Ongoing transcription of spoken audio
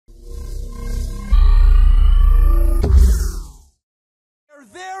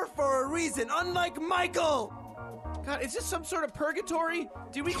reason, unlike Michael! God, is this some sort of purgatory?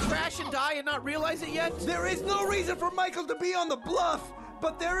 Did we crash and die and not realize it yet? There is no reason for Michael to be on the bluff,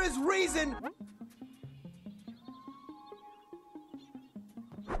 but there is reason.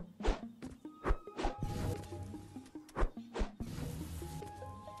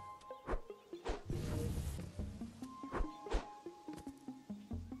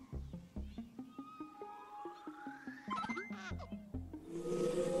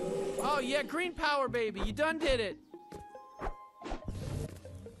 Oh yeah, green power, baby. You done did it.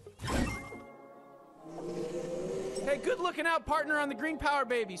 Hey, good looking out, partner, on the green power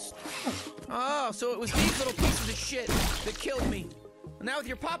babies. Oh, so it was these little pieces of shit that killed me. Now with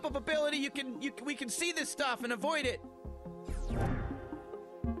your pop-up ability, we can see this stuff and avoid it.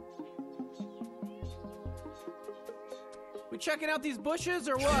 We checking out these bushes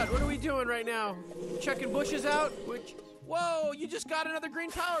or what? What are we doing right now? Checking bushes out? Whoa, you just got another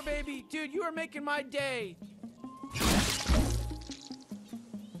green power, baby. Dude, you are making my day.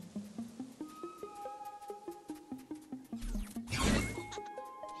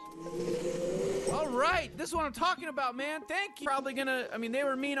 All right, this is what I'm talking about, man. Thank you. Probably gonna, I mean, they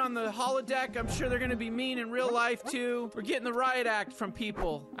were mean on the holodeck. I'm sure they're gonna be mean in real life, too. We're getting the riot act from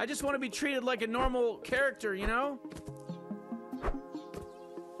people. I just want to be treated like a normal character, you know?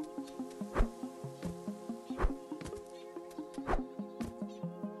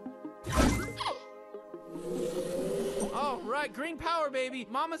 All right, green power, baby.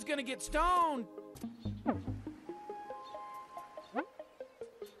 Mama's gonna get stoned.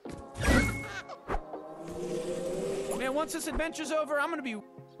 Man, once this adventure's over, I'm gonna be...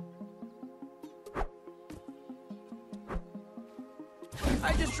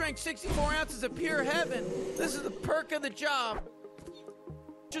 I just drank 64 ounces of pure heaven. This is the perk of the job.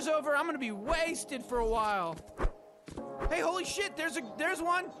 Adventure's over, I'm gonna be wasted for a while. Hey, holy shit, there's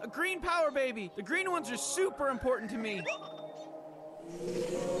one, a green power baby. The green ones are super important to me.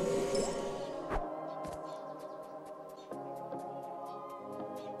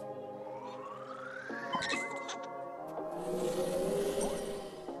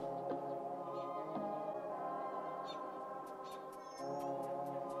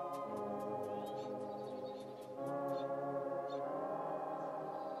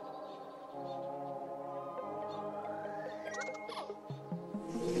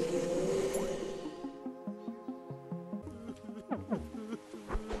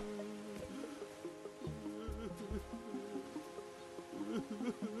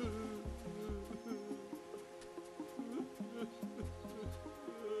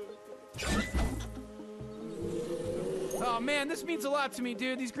 Oh man, this means a lot to me,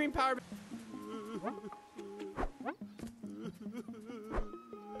 dude. These green power...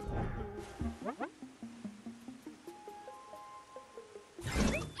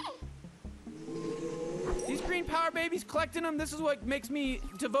 These green power babies, collecting them, this is what makes me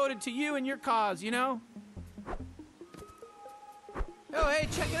devoted to you and your cause, you know? Oh, hey,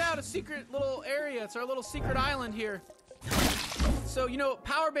 check it out, a secret little area. It's our little secret island here. So, you know,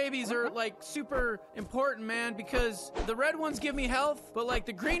 power babies are, like, super important, man, because the red ones give me health, but, like,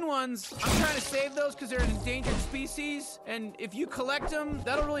 the green ones, I'm trying to save those because they're an endangered species, and if you collect them,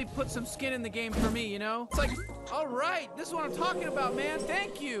 that'll really put some skin in the game for me, you know? It's like, all right, this is what I'm talking about, man.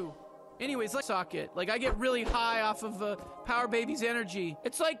 Thank you. Anyways, let's suck it. Like, I get really high off of Power Baby's energy.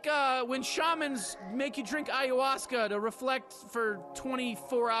 It's like when shamans make you drink ayahuasca to reflect for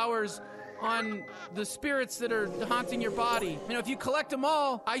 24 hours on the spirits that are haunting your body. You know, if you collect them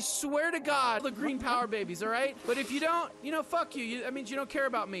all, I swear to God, the green Power Babies, all right? But if you don't, you know, fuck you. That means you don't care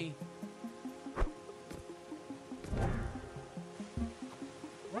about me.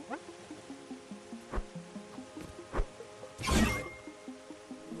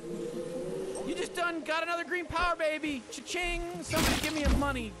 You just done got another green Power Baby. Cha-ching! Somebody give me a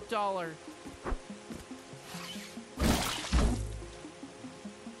money dollar.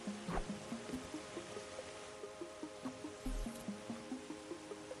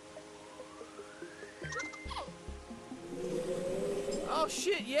 Oh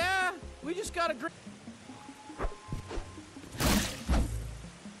shit, yeah! We just got a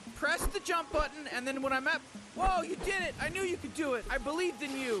press the jump button, and then when I'm at... Whoa, you did it! I knew you could do it! I believed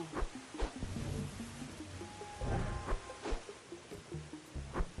in you!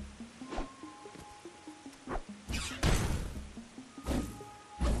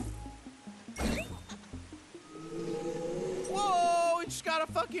 Whoa! We just got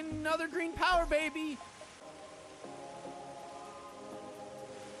a fucking another green Power Baby!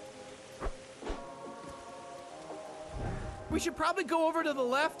 We should probably go over to the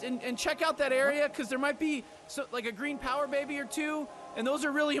left and check out that area, because there might be like a green Power Baby or two and those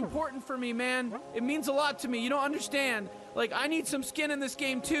are really important for me, man. It means a lot to me. You don't understand. Like, I need some skin in this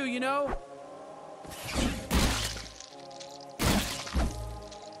game too, you know?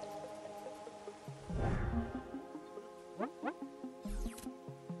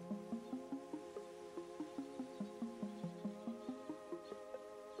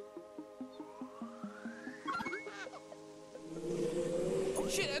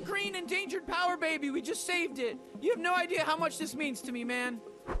 Shit, a green endangered power baby. We just saved it. You have no idea how much this means to me, man.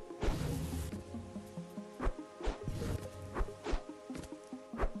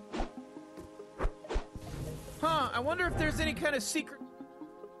 Huh, I wonder if there's any kind of secret...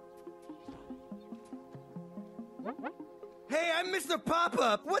 Hey, I'm Mr.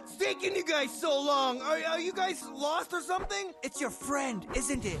 Pop-Up. What's taking you guys so long? Are you guys lost or something? It's your friend,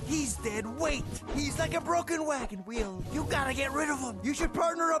 isn't it? He's dead weight. He's like a broken wagon wheel. You gotta get rid of him. You should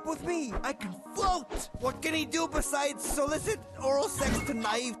partner up with me. I can float. What can he do besides solicit oral sex to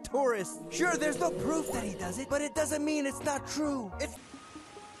naive tourists? Sure, there's no proof that he does it, but it doesn't mean it's not true. It's...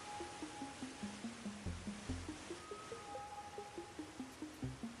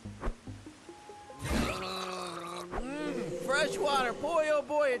 Fresh water, boy, oh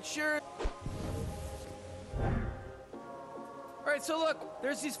boy, it sure... Alright, so look,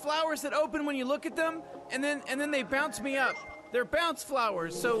 there's these flowers that open when you look at them, and then they bounce me up. They're bounce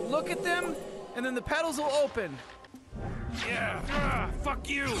flowers, so look at them, and then the petals will open. Yeah, fuck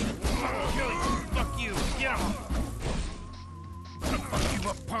you! Fuck you! Get him! I'm gonna fuck you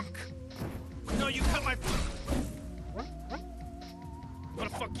up, punk! No, you cut my... I'm gonna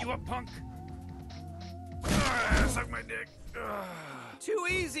fuck you up, punk! Suck my dick. Too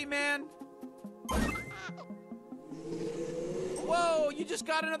easy, man. Whoa, you just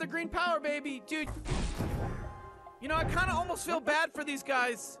got another green power baby. Dude, you know, I kind of almost feel bad for these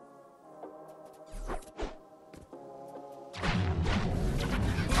guys.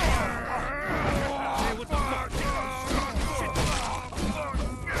 Hey, what the fuck?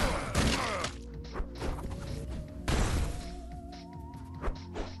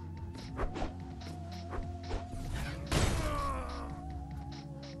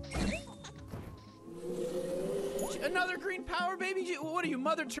 Another green power baby? What are you,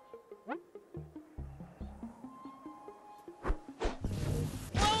 Mother Whoa!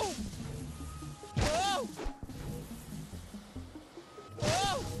 Whoa!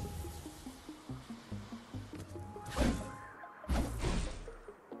 Whoa!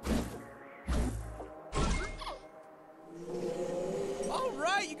 All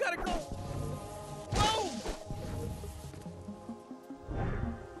right, you gotta go. Whoa!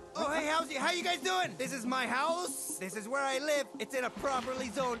 Oh, hey, how you guys doing? This is my house. This is where I live. It's in a properly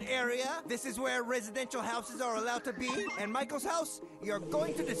zoned area. This is where residential houses are allowed to be. And Michael's house, you're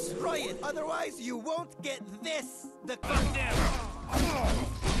going to destroy it. Otherwise, you won't get this. The goddamn.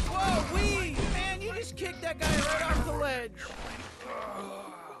 Whoa, wee! Man, you just kicked that guy right off the ledge.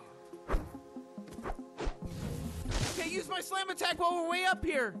 Okay, use my slam attack while we're way up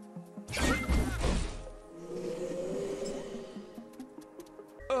here.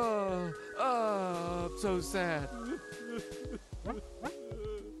 I'm so sad.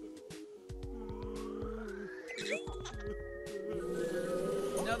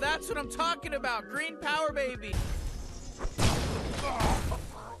 Now that's what I'm talking about, green power baby.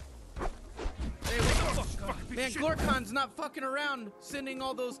 Hey, what the fuck? Man, Glorkon's not fucking around sending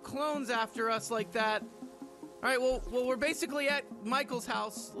all those clones after us like that. All right, well, we're basically at Michael's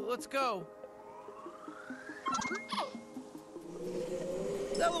house. Let's go.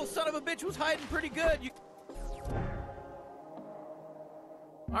 That little son of a bitch was hiding pretty good.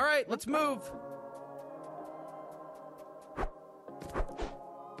 All right, let's move.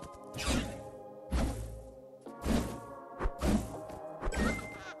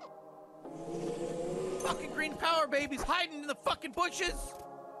 Fucking green power babies hiding in the fucking bushes.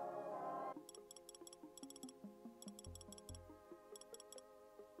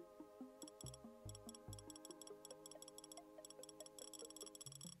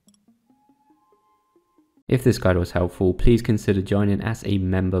 If this guide was helpful, please consider joining as a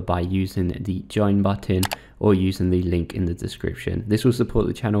member by using the join button or using the link in the description. This will support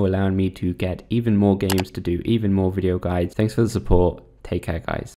the channel, allowing me to get even more games, to do even more video guides. Thanks for the support. Take care, guys.